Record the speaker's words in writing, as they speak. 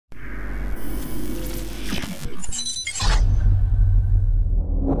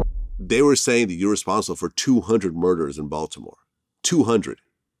they were saying that you're responsible for 200 murders in Baltimore. 200.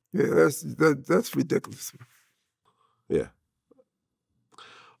 Yeah, that's ridiculous. Yeah.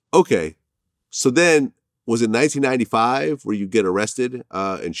 Okay. So then, was it 1995 where you get arrested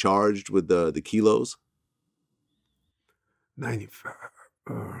and charged with the kilos? 95.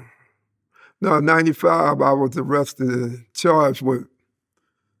 No, 95, I was arrested and charged with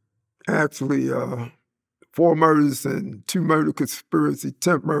actually 4 murders and 2 murder conspiracy,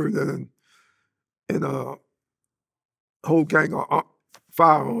 10 murder, and a whole gang of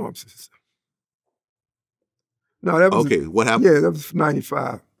firearms. No, that was okay. What happened? Yeah, that was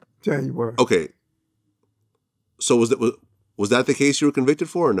 95, January. Okay. So was that the case you were convicted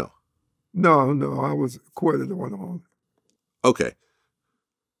for, or no? No, I was acquitted on all. Okay.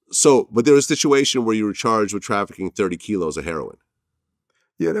 So, but there was a situation where you were charged with trafficking 30 kilos of heroin.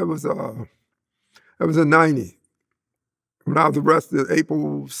 Yeah, that was in 90. When I was arrested,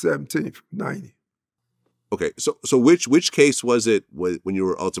 April 17th, 90. Okay, so which case was it when you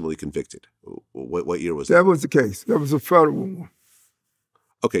were ultimately convicted? What year was that? That was the case. That was a federal one.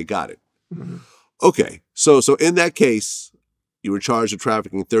 Okay, got it. Mm-hmm. Okay, so in that case, you were charged with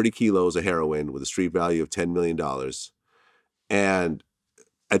trafficking 30 kilos of heroin with a street value of $10 million. And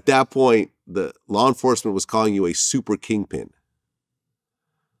at that point, the law enforcement was calling you a super kingpin.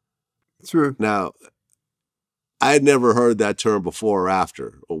 True. Now, I had never heard that term before or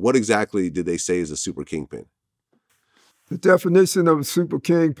after. What exactly did they say is a super kingpin? The definition of a super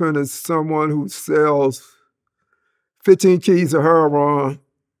kingpin is someone who sells 15 keys of heroin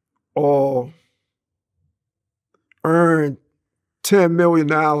or earn $10 million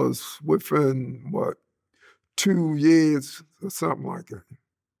within, 2 years or something like that.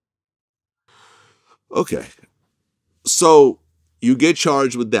 Okay. So you get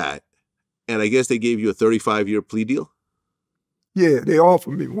charged with that, and I guess they gave you a 35-year plea deal? Yeah, they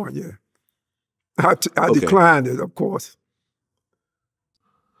offered me one, yeah. I declined it, of course.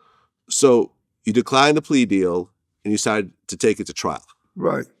 So you declined the plea deal, and you decided to take it to trial.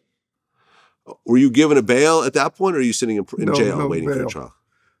 Right. Were you given a bail at that point, or are you sitting in jail no waiting bail. for the trial?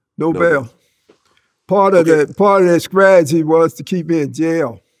 No bail. Part of that strategy was to keep me in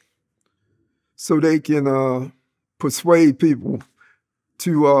jail so they can persuade people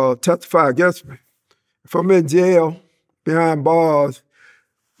to testify against me. If I'm in jail, behind bars,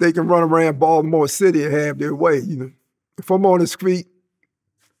 they can run around Baltimore City and have their way, If I'm on the street,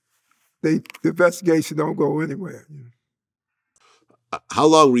 the investigation don't go anywhere. How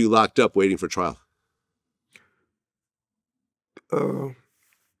long were you locked up waiting for trial?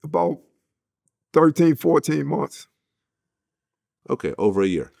 About 13, 14 months. Okay, over a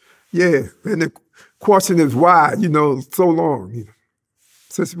year. Yeah, and the question is why, so long,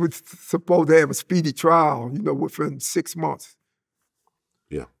 Since we're supposed to have a speedy trial, within 6 months.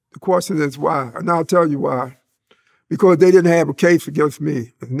 Yeah. The question is why, and I'll tell you why. Because they didn't have a case against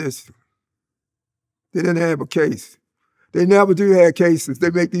me in this. They didn't have a case. They never do have cases.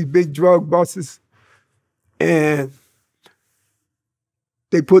 They make these big drug busts and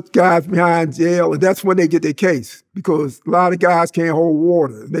they put guys behind jail, and that's when they get their case, because a lot of guys can't hold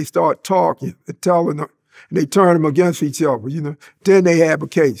water, and they start talking and telling them, and they turn them against each other, Then they have a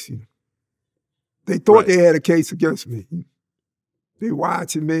case, They thought they had a case against me. They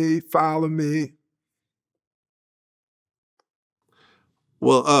watching me, following me.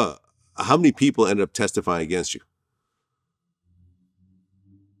 Well, how many people ended up testifying against you?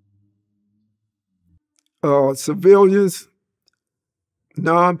 Civilians,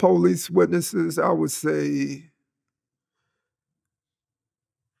 non-police witnesses, I would say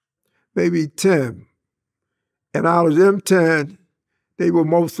maybe 10. And out of them 10, they were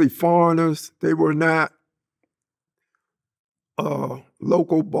mostly foreigners. They were not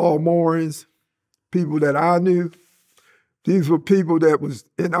local Baltimoreans, people that I knew. These were people that was,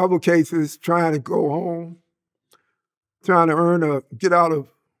 in other cases, trying to go home, trying to earn a get out of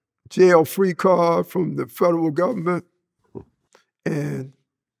jail free card from the federal government.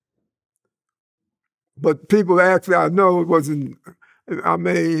 But people actually I know it wasn't, it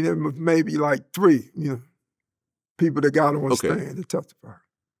was maybe like 3, people that got on stand to testify.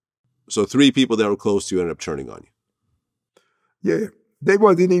 So 3 people that were close to you ended up turning on you. Yeah, they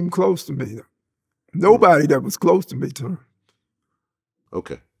wasn't even close to me. Nobody that was close to me turned.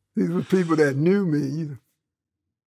 Okay. These were people that knew me.